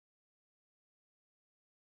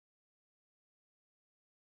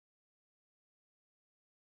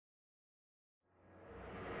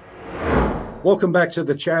Welcome back to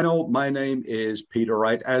the channel. My name is Peter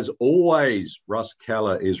Wright. As always, Russ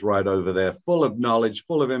Keller is right over there, full of knowledge,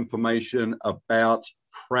 full of information about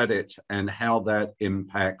credit and how that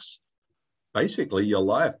impacts basically your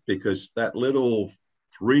life, because that little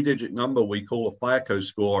three-digit number we call a FICO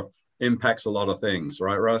score impacts a lot of things,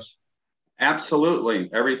 right, Russ? Absolutely.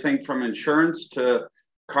 Everything from insurance to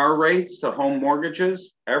car rates to home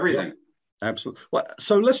mortgages, everything. Yep. Absolutely. Well,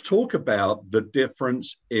 so let's talk about the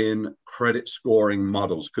difference in credit scoring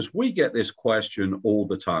models, because we get this question all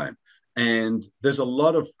the time. And there's a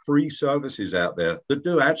lot of free services out there that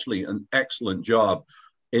do actually an excellent job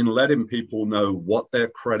in letting people know what their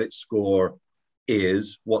credit score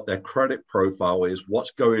is, what their credit profile is,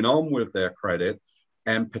 what's going on with their credit,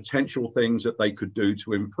 and potential things that they could do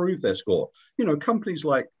to improve their score. You know, companies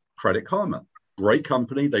like Credit Karma, great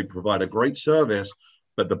company, they provide a great service.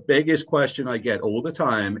 But the biggest question I get all the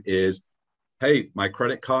time is, hey, my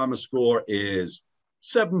Credit Karma score is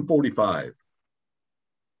 745,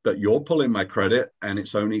 but you're pulling my credit and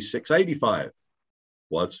it's only 685.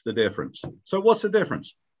 What's the difference? So what's the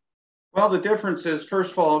difference? Well, the difference is,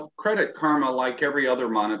 first of all, Credit Karma, like every other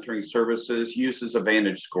monitoring services, uses a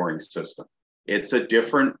Vantage scoring system. It's a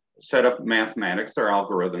different set of mathematics. Their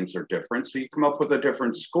algorithms are different, so you come up with a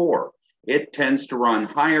different score. It tends to run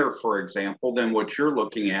higher, for example, than what you're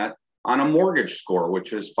looking at on a mortgage score,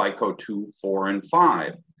 which is FICO 2, 4, and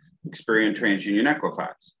 5, Experian, TransUnion,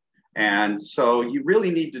 Equifax. And so you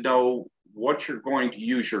really need to know what you're going to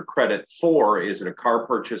use your credit for. Is it a car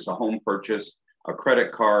purchase, a home purchase, a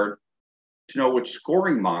credit card? To know which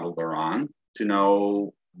scoring model they're on, to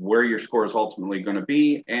know where your score is ultimately going to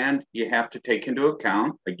be. And you have to take into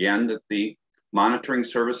account, again, that the monitoring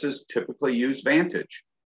services typically use Vantage.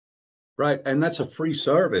 Right. And that's a free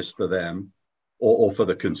service for them, or for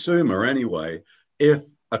the consumer anyway. If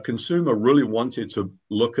a consumer really wanted to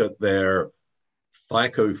look at their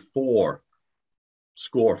FICO 4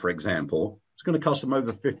 score, for example, it's going to cost them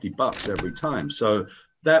over $50 every time. So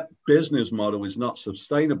that business model is not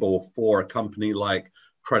sustainable for a company like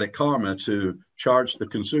Credit Karma to charge the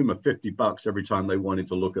consumer $50 every time they wanted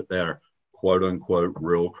to look at their quote unquote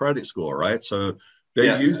real credit score, right? So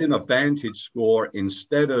they're using a Vantage score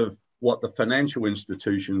instead of what the financial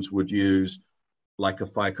institutions would use, like a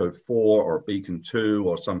FICO 4 or Beacon 2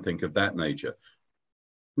 or something of that nature.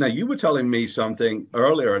 Now, you were telling me something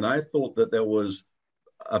earlier, and I thought that there was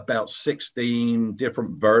about 16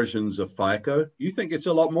 different versions of FICO. You think it's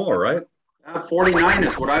a lot more, right? 49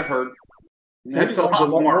 is what I've heard. That's a lot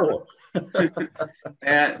more.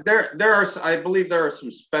 And there are, I believe there are some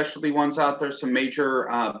specialty ones out there. Some major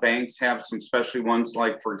banks have some specialty ones,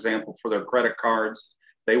 like, for example, for their credit cards.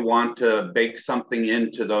 They want to bake something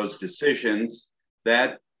into those decisions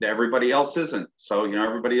that everybody else isn't. So, you know,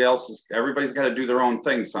 everybody's got to do their own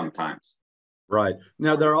thing sometimes. Right.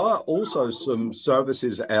 Now, there are also some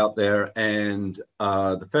services out there, and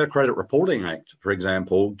the Fair Credit Reporting Act, for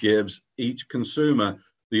example, gives each consumer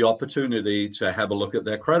the opportunity to have a look at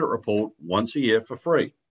their credit report once a year for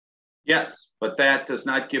free. Yes, but that does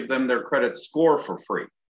not give them their credit score for free.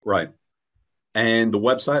 Right. And the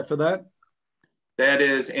website for that? That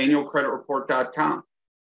is annualcreditreport.com.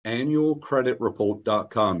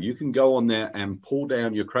 Annualcreditreport.com. You can go on there and pull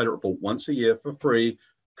down your credit report once a year for free,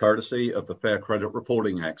 courtesy of the Fair Credit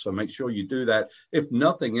Reporting Act. So make sure you do that, if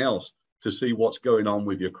nothing else, to see what's going on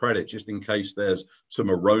with your credit, just in case there's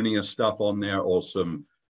some erroneous stuff on there, or some,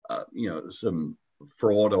 some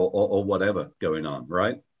fraud or whatever going on,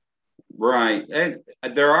 right? Right. And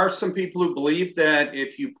there are some people who believe that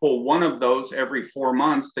if you pull one of those every 4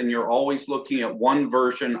 months, then you're always looking at one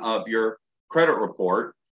version of your credit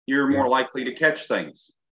report. You're more likely to catch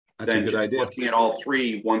things than just looking at all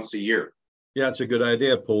three once a year. Yeah, it's a good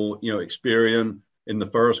idea. Pull, Experian in the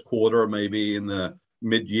first quarter, maybe in the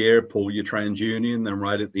mid-year, pull your TransUnion, then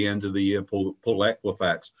right at the end of the year, pull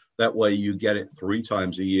Equifax. That way you get it 3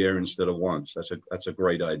 times a year instead of once. That's a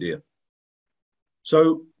great idea.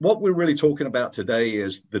 So what we're really talking about today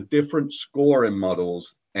is the different scoring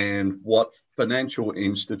models and what financial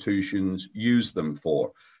institutions use them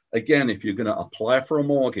for. Again, if you're going to apply for a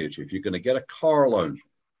mortgage, if you're going to get a car loan,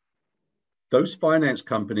 those finance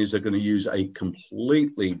companies are going to use a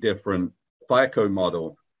completely different FICO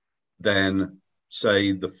model than,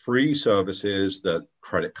 say, the free services that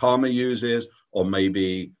Credit Karma uses, or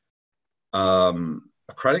maybe a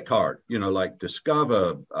credit card, like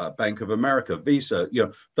Discover, Bank of America, Visa.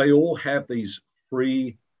 They all have these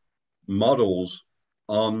free models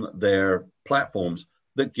on their platforms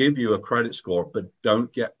that give you a credit score, but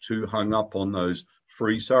don't get too hung up on those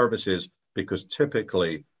free services, because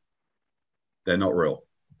typically they're not real.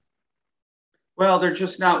 Well, they're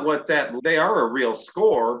just not what they are a real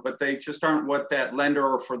score, but they just aren't what that lender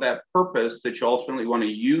or for that purpose that you ultimately want to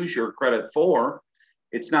use your credit for.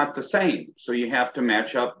 It's not the same. So you have to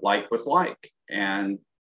match up like with like and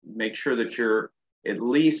make sure that you're at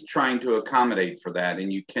least trying to accommodate for that.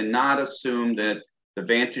 And you cannot assume that the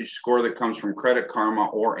Vantage score that comes from Credit Karma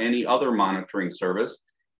or any other monitoring service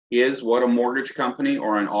is what a mortgage company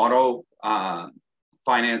or an auto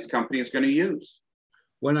finance company is going to use.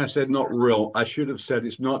 When I said not real, I should have said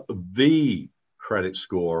it's not the credit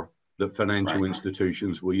score that financial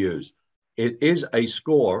institutions will use. It is a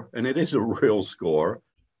score, and it is a real score,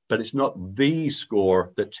 but it's not the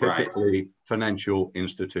score that typically financial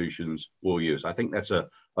institutions will use. I think that's a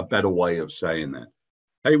better way of saying that.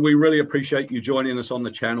 Hey, we really appreciate you joining us on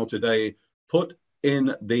the channel today. Put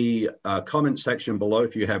in the comment section below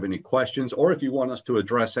if you have any questions or if you want us to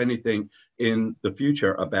address anything in the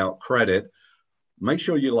future about credit. Make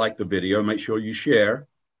sure you like the video, make sure you share.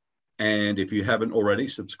 And if you haven't already,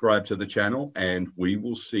 subscribe to the channel, and we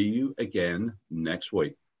will see you again next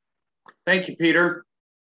week. Thank you, Peter.